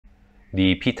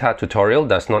The PITATA tutorial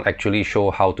does not actually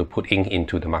show how to put ink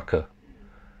into the marker.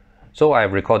 So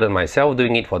I've recorded myself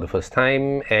doing it for the first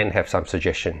time and have some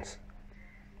suggestions.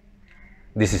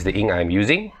 This is the ink I'm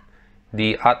using,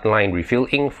 the Art Line Refill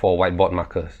ink for whiteboard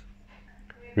markers.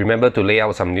 Remember to lay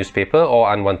out some newspaper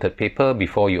or unwanted paper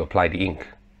before you apply the ink.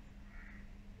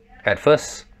 At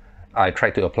first, I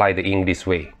tried to apply the ink this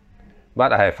way,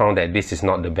 but I have found that this is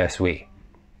not the best way.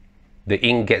 The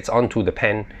ink gets onto the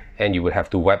pen and you will have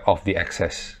to wipe off the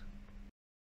excess.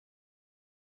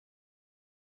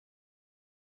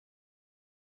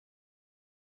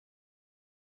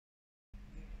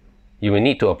 You will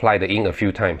need to apply the ink a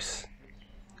few times.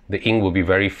 The ink will be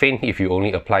very faint if you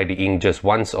only apply the ink just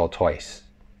once or twice.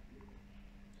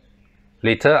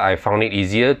 Later, I found it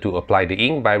easier to apply the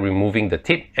ink by removing the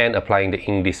tip and applying the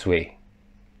ink this way.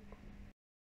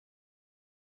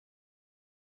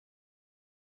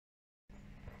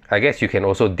 I guess you can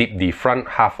also dip the front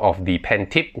half of the pen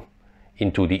tip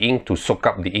into the ink to soak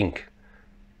up the ink,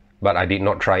 but I did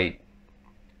not try it.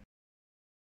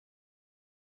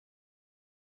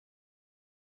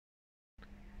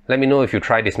 Let me know if you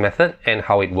tried this method and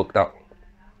how it worked out.